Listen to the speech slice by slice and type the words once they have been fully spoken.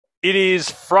It is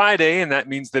Friday, and that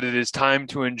means that it is time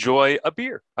to enjoy a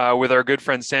beer with our good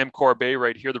friend Sam Corbeil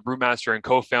right here, the brewmaster and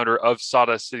co-founder of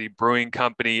Sawdust City Brewing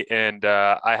Company. And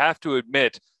I have to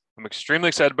admit, I'm extremely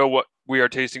excited about what we are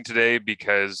tasting today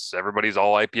because everybody's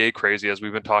all IPA crazy, as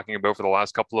we've been talking about for the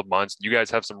last couple of months. You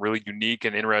guys have some really unique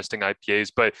and interesting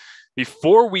IPAs. But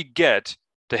before we get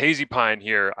to Hazy Pine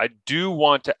here, I do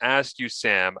want to ask you,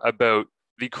 Sam, about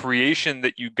the creation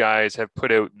that you guys have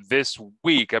put out this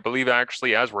week. I believe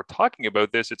actually, as we're talking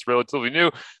about this, it's relatively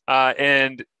new.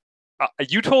 And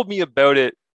You told me about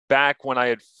it back when I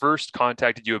had first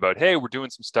contacted you about, hey, we're doing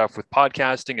some stuff with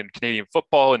podcasting and Canadian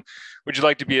football, and would you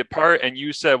like to be a part? And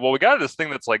you said, well, we got this thing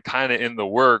that's like kind of in the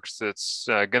works. That's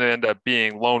going to end up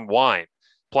being Lone Wine,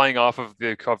 playing off of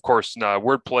the, of course,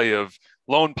 wordplay of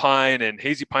Lone Pine and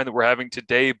Hazy Pine that we're having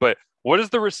today. But what has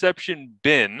the reception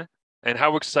been? And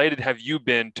how excited have you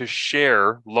been to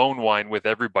share Lone Wine with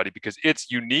everybody? Because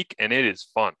it's unique and it is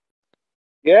fun.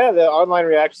 Yeah, the online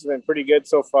reactions have been pretty good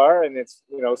so far, and it's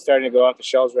starting to go off the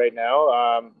shelves right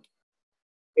now.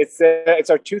 It's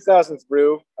our 2000th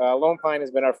brew. Lone Pine has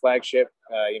been our flagship,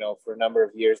 for a number of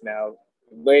years now,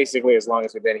 basically as long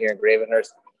as we've been here in Gravenhurst.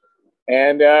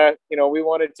 And we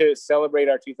wanted to celebrate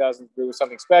our 2000th brew with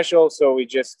something special, so we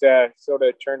just sort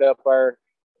of turned up the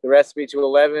recipe to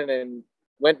 11 and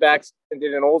went back and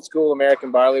did an old school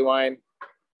American barley wine.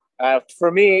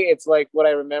 For me, it's like what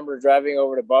I remember driving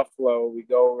over to Buffalo. We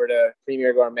go over to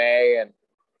Premier Gourmet and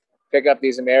pick up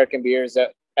these American beers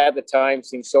that at the time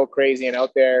seemed so crazy and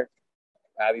out there.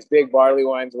 These big barley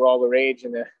wines were all the rage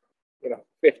in the,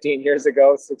 15 years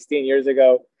ago, 16 years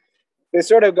ago. They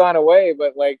sort of gone away,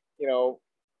 but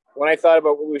when I thought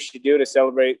about what we should do to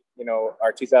celebrate,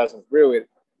 our 2000th brew,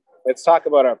 let's talk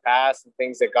about our past and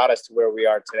things that got us to where we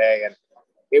are today. And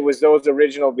it was those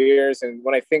original beers. And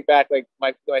when I think back, like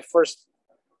my first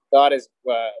thought is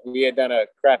we had done a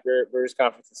craft brewers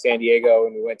conference in San Diego,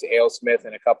 and we went to AleSmith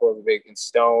and a couple of the big, in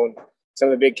Stone, some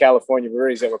of the big California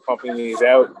breweries that were pumping these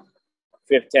out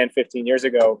 10, 15 years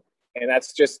ago. And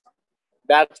that's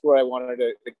where I wanted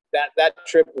to, that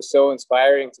trip was so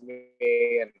inspiring to me.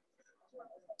 And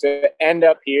to end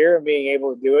up here and being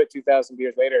able to do it 2000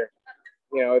 beers later,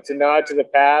 it's a nod to the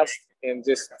past and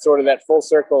just sort of that full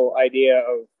circle idea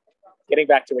of getting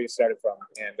back to where you started from.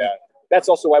 And that's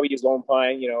also why we use Lone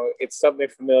Pine. It's something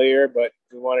familiar, but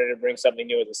we wanted to bring something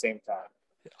new at the same time.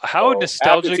 How So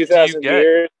nostalgic do you get?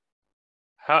 Years,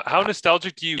 how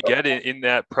nostalgic do you get in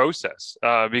that process?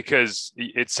 Because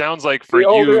it sounds like for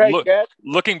you,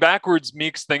 looking backwards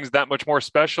makes things that much more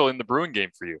special in the brewing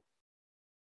game for you.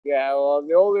 Yeah, well,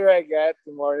 the older I get,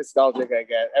 the more nostalgic I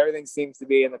get. Everything seems to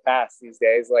be in the past these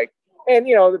days. And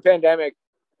the pandemic,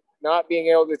 not being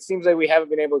able to, it seems like we haven't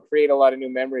been able to create a lot of new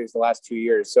memories the last 2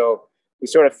 years. So we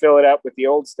sort of fill it up with the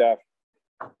old stuff.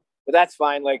 But that's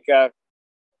fine. It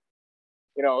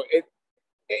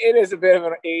is a bit of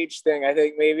an age thing, I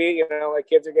think, maybe. My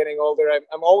kids are getting older.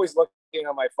 I'm always looking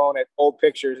on my phone at old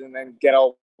pictures and then get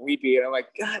all weepy. And I'm like,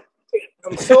 God,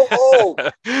 I'm so old.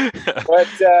 But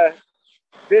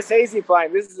this Hazy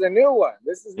Pine, this is a new one.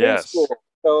 This is new school.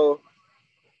 So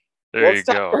there you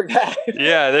go.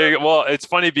 Yeah, there you go. Well, it's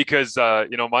funny because,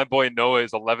 my boy Noah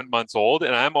is 11 months old,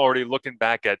 and I'm already looking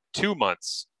back at 2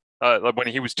 months, when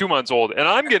he was 2 months old, and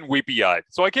I'm getting weepy-eyed.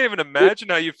 So I can't even imagine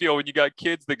how you feel when you got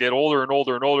kids that get older and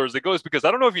older and older as it goes, because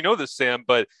I don't know if you know this, Sam,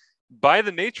 but by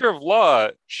the nature of law,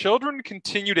 children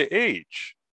continue to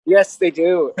age. Yes, they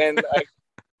do. And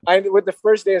with the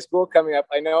first day of school coming up,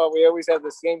 I know we always have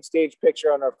the same stage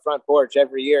picture on our front porch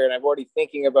every year, and I'm already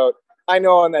thinking about, I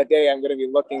know on that day I'm going to be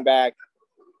looking back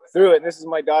through it. And this is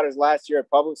my daughter's last year at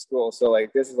public school. So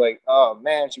this is oh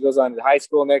man, she goes on to high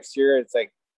school next year. It's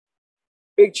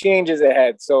big changes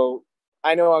ahead. So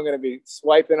I know I'm going to be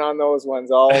swiping on those ones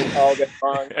all day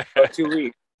long for 2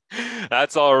 weeks.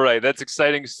 That's all right. That's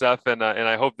exciting stuff. And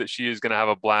I hope that she is going to have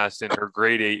a blast in her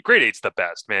grade 8. Grade 8's the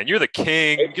best, man. You're the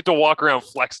king. You get to walk around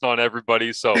flexing on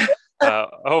everybody. So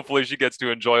hopefully she gets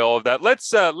to enjoy all of that.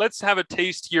 Let's have a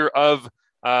taste here of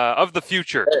the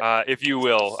future, if you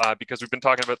will, because we've been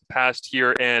talking about the past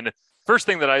here. And first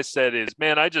thing that I said is,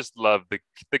 man, I just love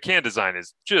the can design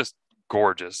is just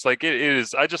gorgeous. It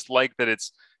is. I just like that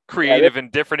it's creative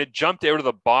and different. It jumped out of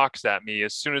the box at me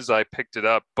as soon as I picked it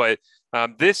up. But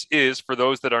this is, for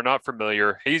those that are not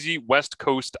familiar, Hazy West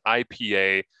Coast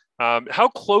IPA. How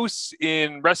close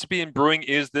in recipe and brewing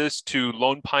is this to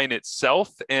Lone Pine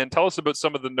itself? And tell us about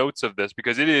some of the notes of this,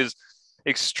 because it is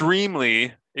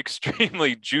extremely,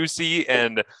 extremely juicy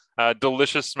and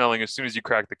delicious smelling as soon as you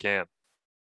crack the can.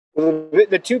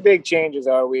 The two big changes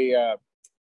are we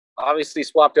obviously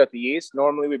swapped out the yeast.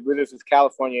 Normally we brew this with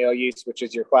California ale yeast, which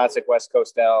is your classic West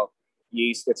Coast ale.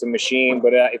 yeast. It's a machine,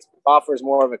 but it offers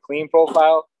more of a clean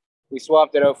profile. We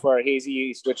swapped it out for our Hazy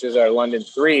yeast, which is our London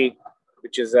 3,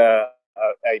 which is a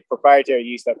proprietary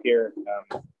yeast up here,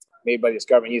 made by the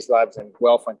Escarpment Yeast Labs in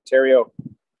Guelph, Ontario,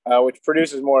 which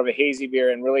produces more of a hazy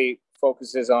beer and really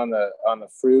focuses on the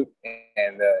fruit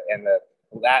and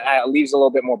that leaves a little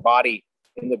bit more body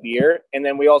in the beer. And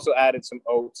then we also added some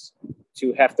oats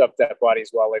to heft up that body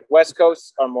as well. Like West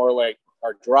Coasts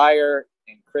are drier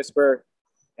and crisper,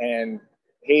 and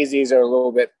hazies are a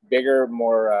little bit bigger,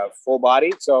 more full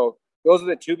bodied. So those are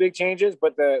the two big changes,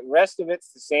 but the rest of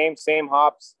it's the same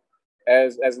hops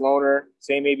as Loner,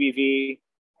 same ABV,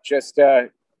 just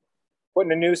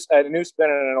putting a new spin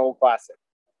on an old classic.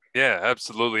 Yeah,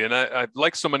 absolutely. And I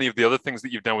like so many of the other things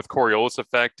that you've done with Coriolis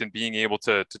Effect and being able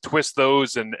to twist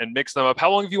those and mix them up. How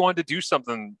long have you wanted to do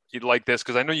something like this?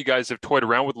 Because I know you guys have toyed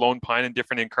around with Lone Pine in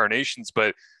different incarnations,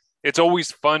 but it's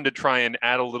always fun to try and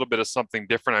add a little bit of something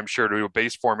different, I'm sure, to a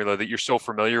base formula that you're so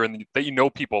familiar and that you know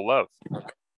people love.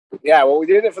 Yeah, well, we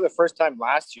did it for the first time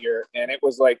last year, and it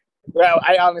was like, well,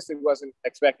 I honestly wasn't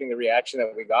expecting the reaction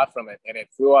that we got from it, and it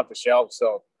flew off the shelf.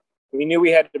 So we knew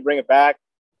we had to bring it back.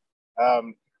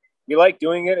 We like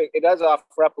doing it. It does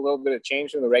offer up a little bit of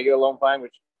change from the regular Lone Pine,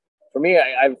 which for me,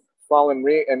 I've fallen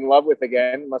in love with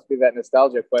again. Must be that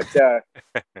nostalgia, but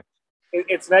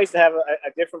it's nice to have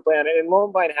a different plan. And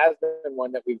Lone Pine has been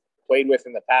one that we've played with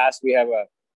in the past. We have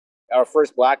our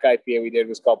first black IPA we did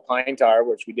was called Pine Tar,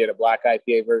 which we did a black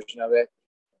IPA version of it.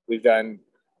 We've done,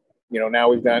 we've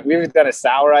done a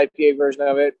sour IPA version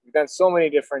of it. We've done so many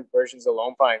different versions of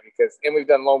Lone Pine and we've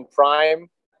done Lone Prime,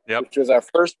 which was our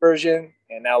first version,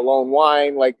 and now Lone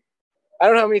Wine. Like, I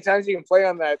don't know how many times you can play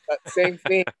on that same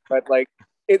theme, but like,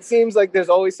 it seems like there's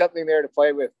always something there to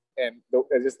play with, and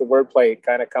just the wordplay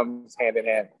kind of comes hand in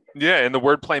hand. Yeah, and the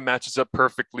wordplay matches up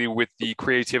perfectly with the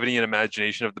creativity and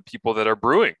imagination of the people that are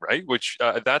brewing, right? Which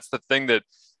that's the thing that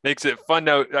makes it fun.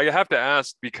 Now, I have to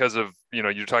ask, because of,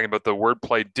 you're talking about the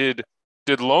wordplay, did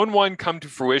Lone Wine come to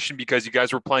fruition because you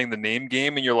guys were playing the name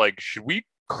game and you're like, should we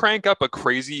crank up a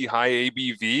crazy high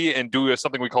ABV and do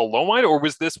something we call Lone Wine? Or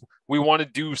was this, we want to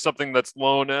do something that's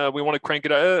Lone, we want to crank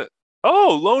it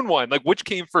Lone Wine? Like, which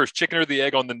came first, chicken or the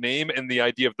egg on the name and the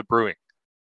idea of the brewing?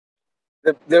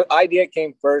 The idea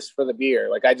came first for the beer.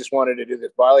 Like, I just wanted to do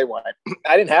this barley wine.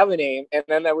 I didn't have a name. And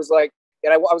then I was like,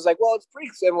 well, it's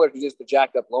pretty similar to just the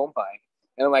jacked up Lone Pine.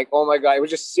 And I'm like, oh my God, it was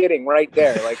just sitting right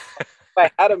there. Like, if I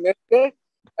had a minute,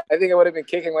 I think I would have been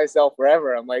kicking myself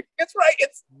forever. I'm like, it's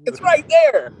right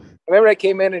there. I remember I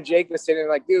came in and Jake was sitting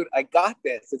like, dude, I got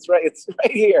this. It's right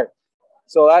here.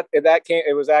 So that came,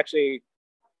 it was actually,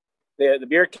 the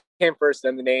beer came first,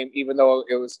 then the name, even though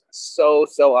it was so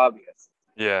obvious.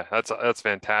 Yeah, that's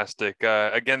fantastic.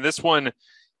 Again, this one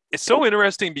is so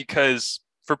interesting because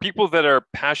for people that are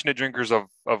passionate drinkers of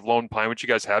Lone Pine, which you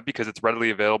guys have, because it's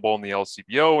readily available in the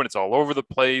LCBO and it's all over the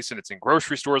place and it's in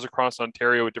grocery stores across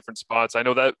Ontario at different spots. I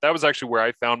know that was actually where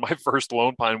I found my first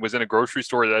Lone Pine, was in a grocery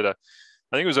store at I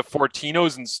think it was a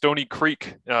Fortino's in Stony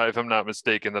Creek, if I'm not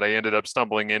mistaken, that I ended up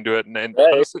stumbling into it.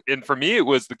 And for me, it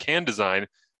was the can design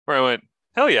where I went,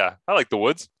 hell yeah, I like the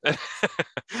woods.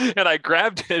 And I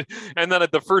grabbed it. And then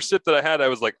at the first sip that I had, I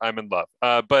was like, I'm in love.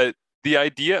 But the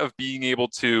idea of being able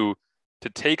to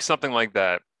take something like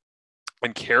that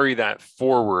and carry that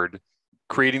forward,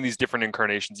 creating these different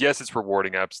incarnations, yes, it's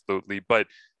rewarding, absolutely. But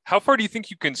how far do you think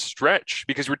you can stretch?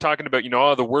 Because we're talking about, the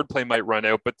wordplay might run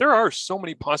out, but there are so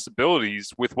many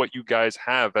possibilities with what you guys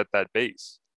have at that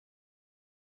base.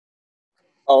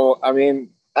 Oh, I mean,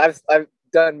 I've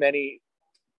done many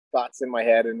thoughts in my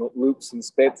head and loops and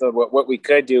spits of what we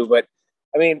could do, but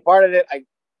I mean, part of it,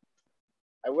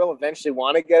 I will eventually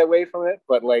want to get away from it,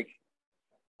 but like,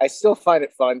 I still find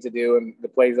it fun to do and the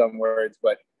plays on words,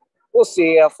 but we'll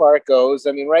see how far it goes.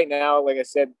 I mean, right now, like I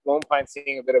said, Lone Pine's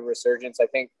seeing a bit of a resurgence. I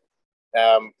think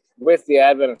with the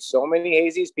advent of so many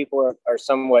hazies, people are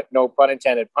somewhat, no pun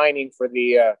intended, pining for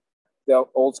the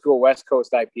old school West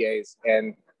Coast IPAs,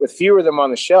 and with fewer of them on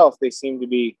the shelf, they seem to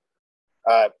be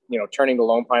turning to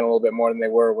Lone Pine a little bit more than they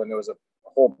were when there was a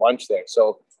whole bunch there.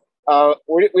 So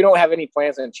we don't have any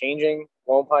plans on changing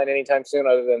Lone Pine anytime soon,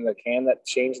 other than the can that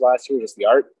changed last year, just the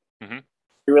art. Mm-hmm.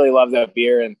 We really love that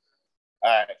beer, and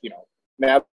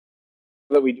now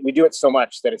that we do it so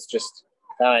much that it's just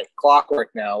kind of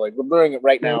clockwork now. Like, we're brewing it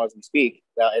right now as we speak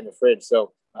in the fridge.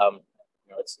 So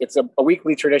it's a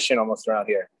weekly tradition almost around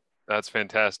here. That's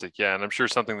fantastic. Yeah. And I'm sure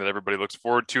something that everybody looks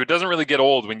forward to. It doesn't really get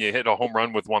old when you hit a home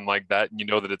run with one like that and you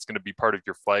know that it's going to be part of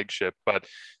your flagship. But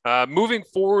moving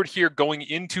forward here, going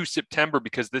into September,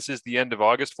 because this is the end of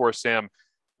August for us, Sam,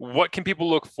 what can people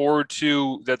look forward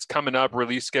to that's coming up,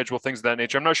 release schedule, things of that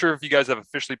nature? I'm not sure if you guys have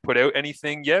officially put out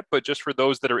anything yet, but just for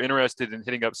those that are interested in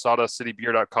hitting up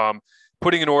sawdustcitybeer.com,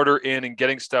 putting an order in and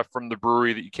getting stuff from the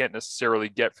brewery that you can't necessarily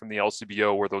get from the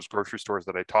LCBO or those grocery stores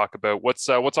that I talk about. What's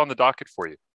on the docket for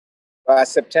you?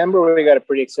 September, we got a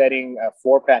pretty exciting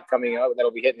 4-pack coming out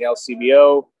that'll be hitting the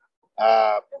LCBO.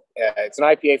 It's an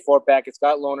IPA 4-pack. It's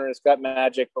got Loner, it's got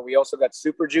Magic, but we also got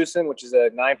Super Juicin', which is a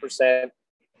 9%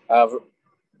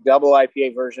 double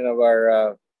IPA version of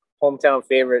our hometown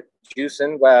favorite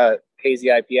Juicin', Hazy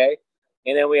IPA.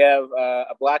 And then we have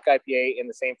a black IPA in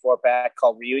the same 4-pack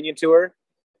called Reunion Tour.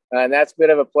 And that's a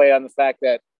bit of a play on the fact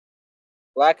that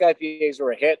black IPAs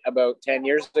were a hit about 10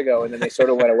 years ago, and then they sort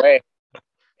of went away.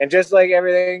 And just like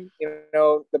everything,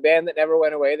 the band that never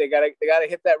went away, they gotta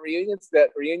hit that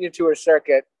reunion tour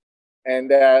circuit and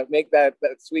make that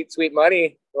sweet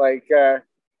money. Like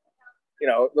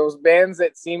those bands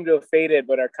that seem to have faded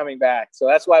but are coming back. So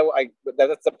that's why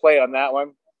that's the play on that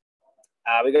one.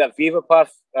 We got Viva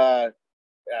Puff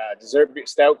dessert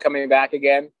stout coming back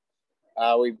again.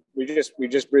 We just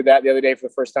brewed that the other day for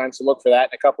the first time, so look for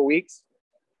that in a couple weeks.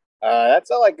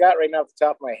 That's all I got right now off the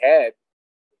top of my head.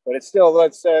 But it's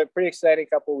a pretty exciting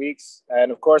couple of weeks.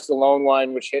 And, of course, the Lone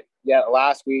Wine, which hit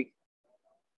last week.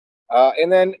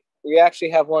 And then we actually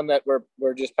have one that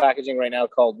we're just packaging right now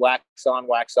called Wax On,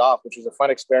 Wax Off, which was a fun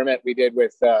experiment we did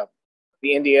with the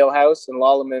Indie Ale House and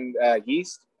Lallemand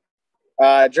yeast.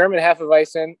 German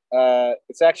Hefeweizen.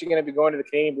 It's actually going to be going to the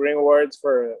Canadian Brewing Awards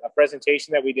for a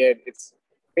presentation that we did. It's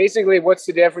basically what's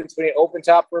the difference between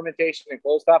open-top fermentation and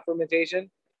closed-top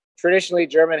fermentation. Traditionally,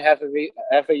 German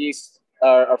Hefe yeast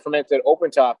are fermented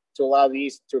open top to allow the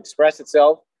yeast to express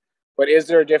itself. But is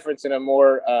there a difference in a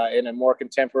more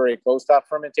contemporary closed top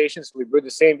fermentation? So we brewed the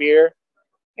same beer,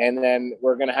 and then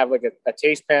we're going to have like a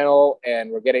taste panel, and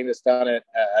we're getting this done at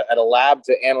a lab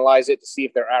to analyze it to see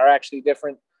if there are actually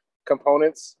different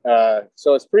components.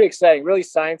 So it's pretty exciting, really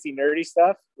sciencey, nerdy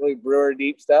stuff, really brewer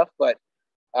deep stuff. But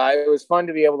it was fun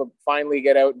to be able to finally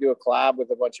get out and do a collab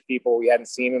with a bunch of people we hadn't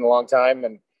seen in a long time,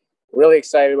 and really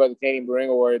excited about the Canadian Brewing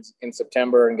Awards in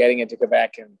September and getting into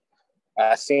Quebec and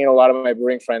seeing a lot of my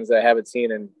brewing friends that I haven't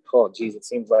seen in, it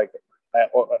seems like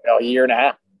a year and a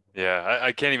half. Yeah,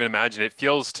 I can't even imagine. It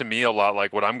feels to me a lot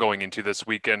like what I'm going into this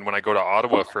weekend when I go to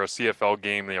Ottawa for a CFL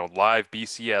game, live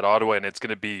BC at Ottawa, and it's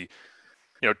going to be,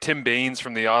 Tim Baines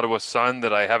from the Ottawa Sun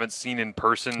that I haven't seen in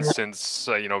person since,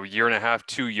 a year and a half,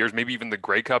 2 years, maybe even the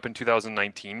Grey Cup in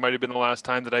 2019 might have been the last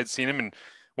time that I'd seen him. And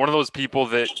one of those people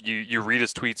that you read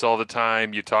his tweets all the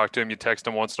time, you talk to him, you text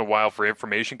him once in a while for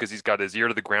information because he's got his ear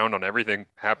to the ground on everything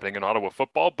happening in Ottawa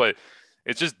football. But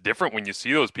it's just different when you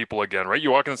see those people again, right?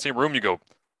 You walk in the same room, you go,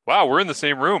 wow, we're in the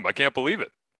same room. I can't believe it.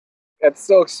 It's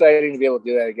so exciting to be able to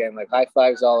do that again. Like high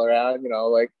fives all around, and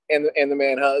the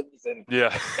man hugs. And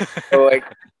yeah. So I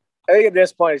think at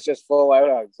this point it's just full out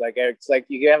hugs. Like it's like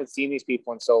you haven't seen these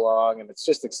people in so long, and it's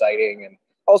just exciting. And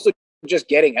also just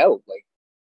getting out, like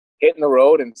hitting the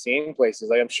road and seeing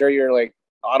places. Like I'm sure you're like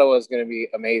Ottawa is going to be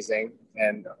amazing,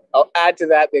 and I'll add to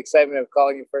that the excitement of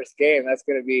calling your first game. That's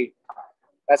got to be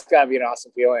an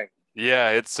awesome feeling. Yeah,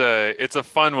 it's a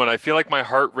fun one. I feel like my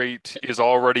heart rate is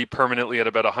already permanently at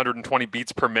about 120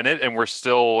 beats per minute, and we're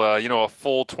still a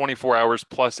full 24 hours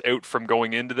plus out from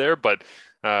going into there. But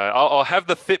I'll have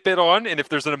the Fitbit on, and if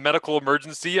there's a medical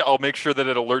emergency, I'll make sure that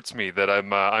it alerts me that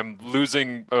I'm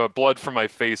losing blood from my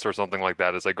face or something like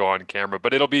that as I go on camera.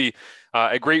 But it'll be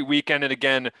a great weekend, and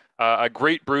again, a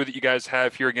great brew that you guys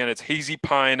have here. Again, it's Hazy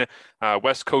Pine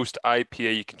West Coast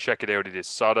IPA. You can check it out. It is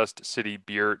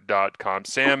sawdustcitybeer.com.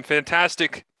 Sam,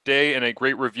 fantastic day and a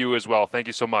great review as well. Thank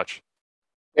you so much.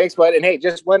 Thanks, bud. And hey,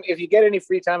 just one, if you get any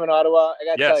free time in Ottawa, I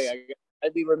got to tell you,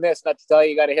 I'd be remiss not to tell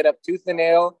you got to hit up Tooth and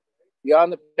Nail,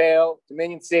 Beyond the Pale,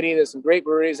 Dominion City. There's some great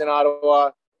breweries in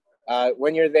Ottawa.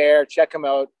 When you're there, check them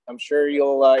out. I'm sure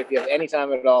you'll, if you have any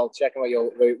time at all, check them out.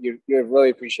 You'll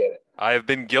really appreciate it. I have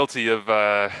been guilty of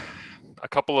a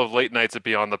couple of late nights at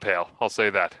Beyond the Pale. I'll say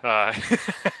that.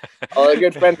 Oh, they're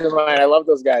good friends of mine. I love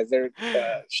those guys. They're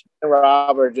and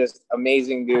Rob are just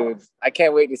amazing dudes. I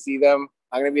can't wait to see them.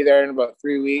 I'm going to be there in about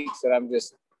 3 weeks, and I'm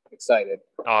just excited.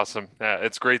 Awesome. Yeah,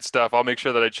 it's great stuff. I'll make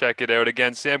sure that I check it out.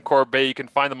 Again, Sam Corbeil, you can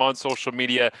find them on social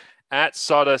media at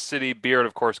Sawdust City Beer. And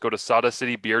of course, go to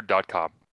sawdustcitybeer.com.